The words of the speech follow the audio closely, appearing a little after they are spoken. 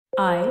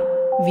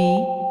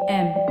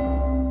IVM.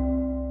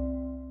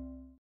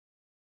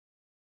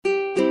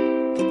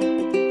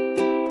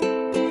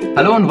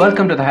 Hello and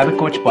welcome to the Habit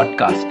Coach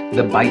Podcast,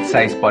 the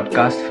bite-sized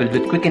podcast filled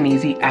with quick and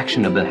easy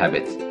actionable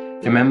habits.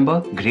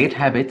 Remember, great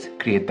habits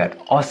create that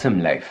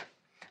awesome life.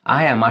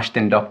 I am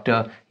Ashton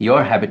Doctor,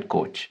 your habit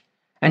coach.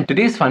 And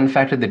today's fun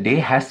fact of the day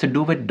has to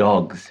do with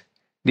dogs.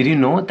 Did you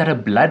know that a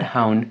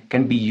bloodhound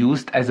can be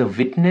used as a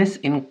witness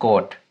in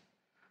court?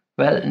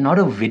 Well, not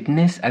a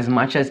witness as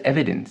much as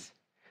evidence.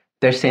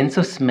 Their sense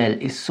of smell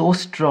is so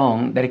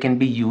strong that it can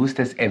be used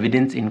as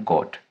evidence in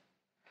court.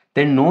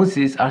 Their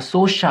noses are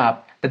so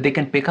sharp that they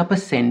can pick up a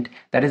scent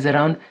that is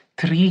around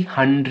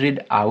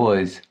 300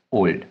 hours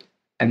old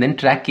and then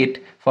track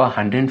it for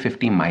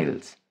 150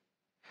 miles.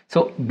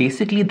 So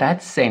basically,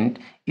 that scent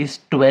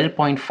is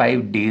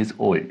 12.5 days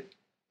old.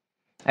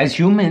 As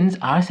humans,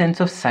 our sense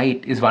of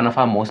sight is one of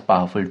our most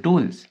powerful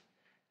tools.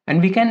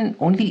 And we can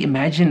only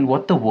imagine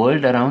what the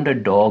world around a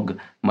dog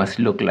must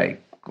look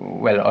like,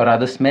 well, or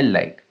rather smell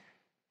like.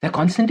 They're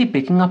constantly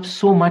picking up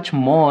so much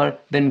more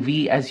than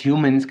we as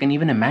humans can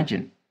even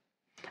imagine.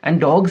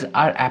 And dogs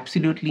are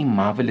absolutely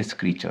marvelous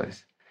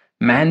creatures.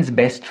 Man's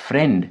best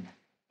friend,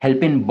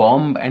 help in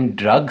bomb and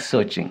drug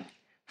searching,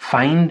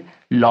 find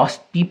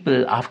lost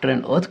people after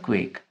an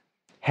earthquake,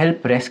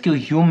 help rescue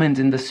humans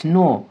in the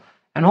snow,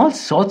 and all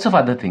sorts of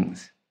other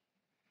things.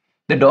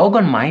 The dog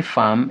on my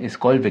farm is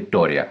called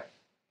Victoria,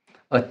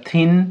 a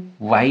thin,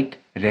 white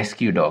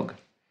rescue dog.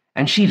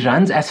 And she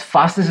runs as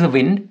fast as the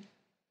wind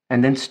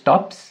and then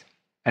stops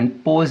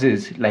and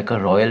poses like a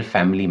royal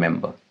family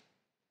member.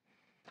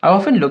 I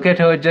often look at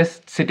her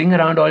just sitting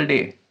around all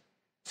day,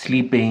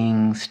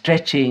 sleeping,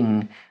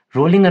 stretching,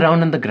 rolling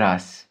around on the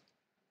grass.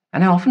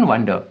 And I often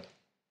wonder,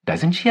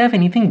 doesn't she have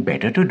anything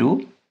better to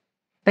do?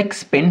 Like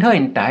spend her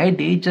entire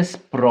day just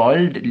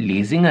sprawled,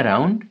 lazing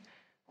around?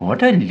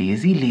 What a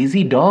lazy,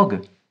 lazy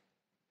dog.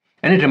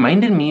 And it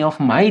reminded me of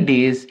my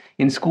days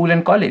in school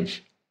and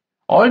college.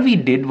 All we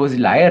did was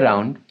lie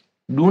around,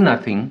 do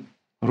nothing,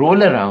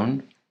 roll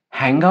around,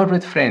 hang out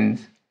with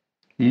friends,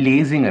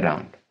 lazing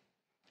around.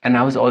 And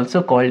I was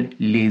also called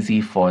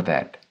lazy for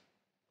that.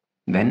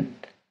 Then,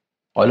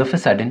 all of a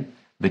sudden,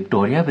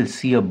 Victoria will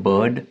see a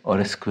bird or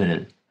a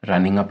squirrel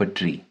running up a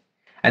tree.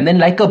 And then,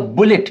 like a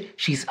bullet,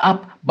 she's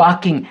up,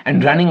 barking,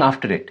 and running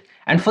after it.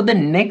 And for the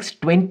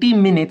next 20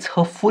 minutes,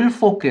 her full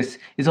focus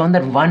is on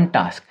that one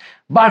task.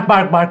 Bark,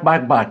 bark, bark,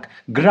 bark, bark,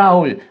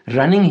 growl,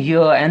 running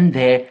here and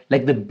there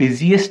like the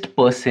busiest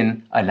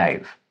person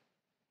alive.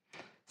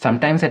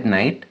 Sometimes at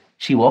night,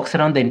 she walks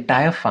around the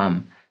entire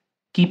farm,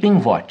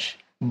 keeping watch,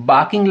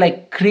 barking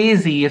like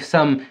crazy if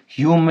some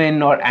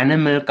human or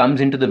animal comes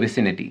into the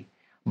vicinity,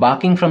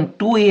 barking from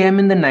 2 a.m.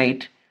 in the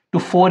night to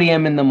 4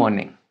 a.m. in the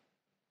morning.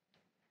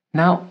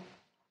 Now,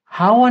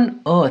 how on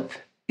earth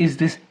is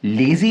this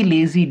lazy,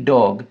 lazy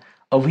dog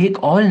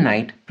awake all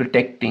night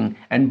protecting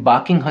and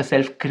barking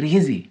herself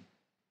crazy?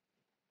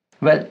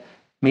 Well,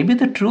 maybe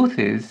the truth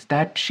is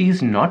that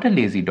she's not a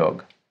lazy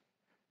dog.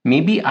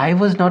 Maybe I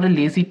was not a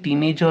lazy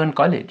teenager in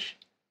college.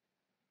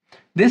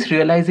 This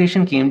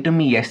realization came to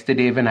me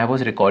yesterday when I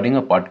was recording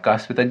a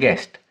podcast with a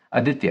guest,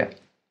 Aditya.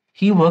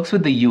 He works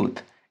with the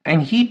youth,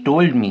 and he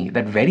told me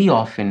that very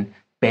often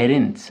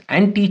parents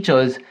and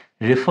teachers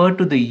refer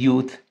to the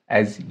youth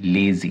as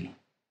lazy.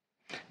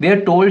 They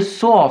are told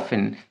so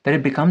often that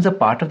it becomes a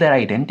part of their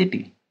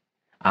identity.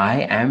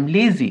 I am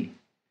lazy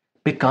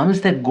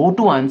becomes their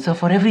go-to answer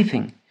for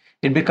everything.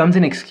 It becomes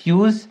an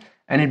excuse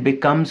and it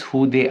becomes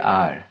who they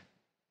are.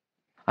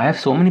 I have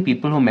so many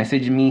people who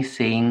message me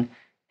saying,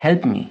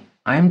 "Help me.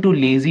 I am too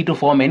lazy to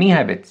form any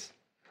habits.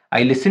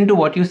 I listen to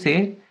what you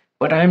say,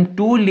 but I am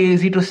too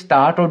lazy to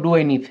start or do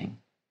anything.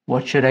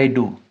 What should I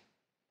do?"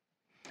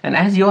 And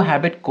as your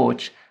habit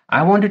coach,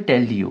 I want to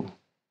tell you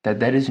that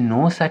there is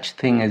no such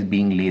thing as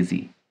being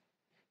lazy.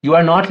 You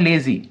are not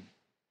lazy.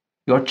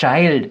 Your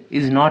child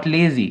is not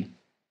lazy.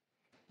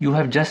 You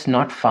have just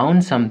not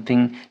found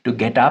something to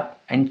get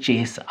up and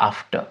chase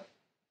after.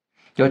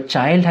 Your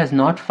child has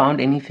not found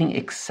anything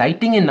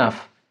exciting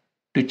enough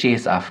to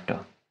chase after.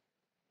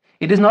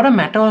 It is not a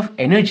matter of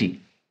energy.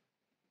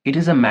 It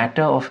is a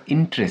matter of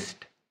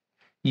interest.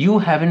 You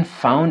haven't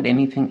found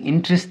anything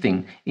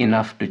interesting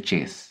enough to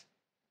chase.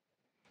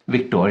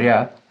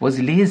 Victoria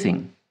was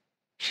lazing.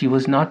 She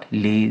was not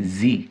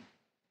lazy.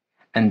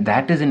 And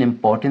that is an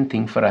important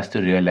thing for us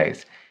to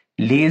realize.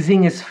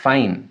 Lazing is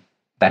fine.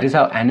 That is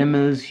how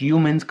animals,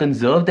 humans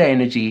conserve their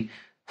energy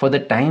for the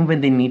time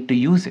when they need to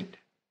use it.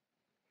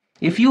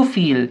 If you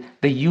feel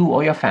that you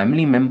or your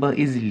family member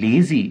is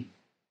lazy,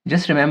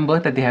 just remember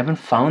that they haven't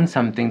found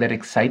something that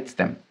excites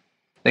them,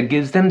 that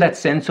gives them that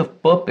sense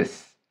of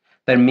purpose,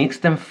 that makes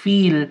them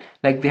feel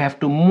like they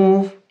have to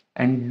move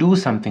and do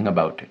something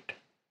about it.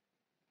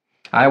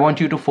 I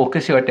want you to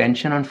focus your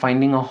attention on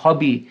finding a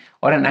hobby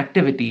or an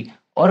activity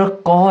or a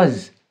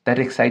cause that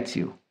excites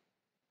you.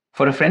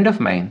 For a friend of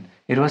mine,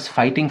 it was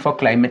fighting for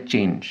climate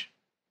change.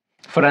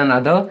 For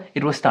another,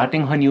 it was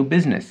starting her new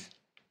business.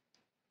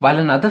 While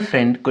another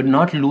friend could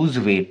not lose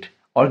weight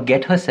or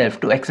get herself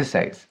to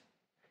exercise.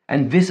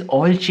 And this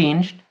all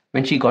changed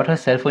when she got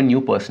herself a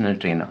new personal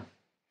trainer.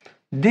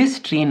 This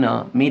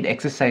trainer made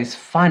exercise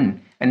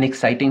fun and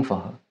exciting for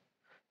her.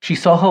 She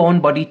saw her own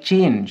body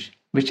change,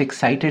 which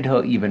excited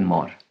her even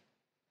more.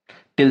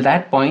 Till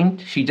that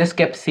point, she just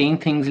kept saying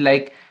things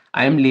like,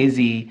 I am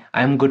lazy,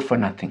 I am good for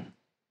nothing.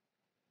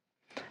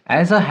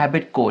 As a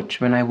habit coach,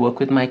 when I work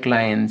with my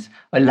clients,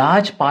 a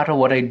large part of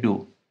what I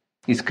do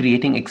is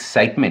creating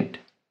excitement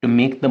to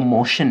make the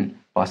motion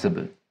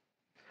possible.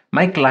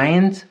 My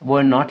clients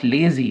were not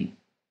lazy,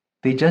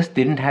 they just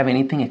didn't have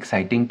anything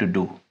exciting to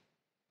do.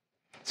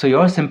 So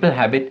your simple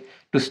habit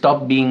to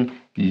stop being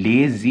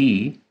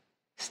lazy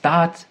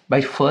starts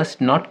by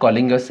first not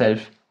calling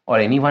yourself or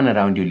anyone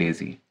around you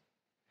lazy.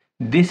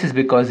 This is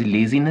because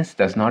laziness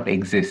does not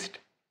exist.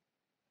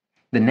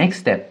 The next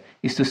step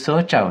is to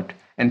search out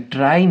and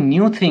try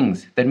new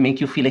things that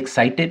make you feel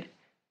excited,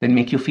 that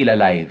make you feel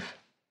alive.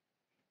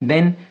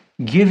 Then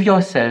give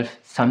yourself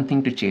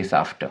something to chase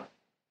after.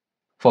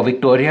 For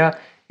Victoria,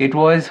 it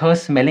was her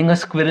smelling a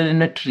squirrel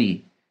in a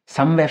tree,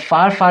 somewhere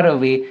far, far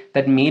away,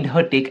 that made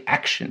her take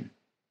action.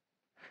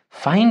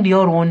 Find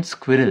your own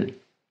squirrel.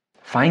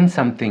 Find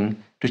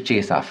something to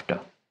chase after.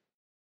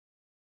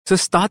 So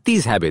start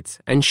these habits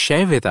and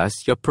share with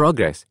us your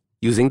progress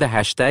using the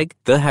hashtag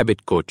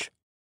 #TheHabitCoach.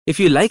 If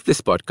you like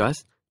this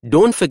podcast,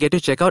 don't forget to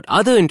check out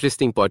other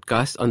interesting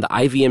podcasts on the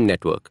IVM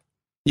network.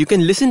 You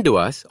can listen to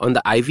us on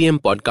the IVM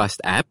Podcast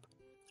app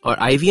or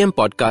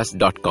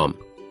ivmpodcast.com.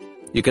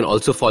 You can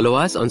also follow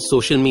us on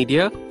social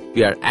media.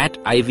 We are at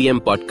IVM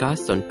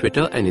Podcasts on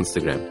Twitter and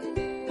Instagram.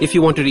 If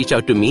you want to reach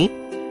out to me,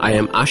 I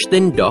am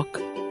Ashdin Doc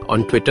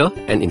on Twitter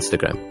and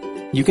Instagram.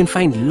 You can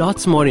find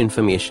lots more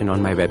information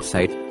on my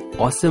website,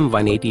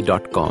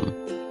 awesome180.com,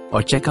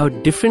 or check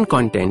out different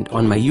content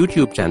on my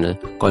YouTube channel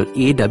called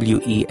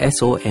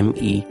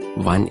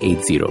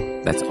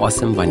AWESOME180. That's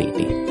Awesome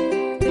 180.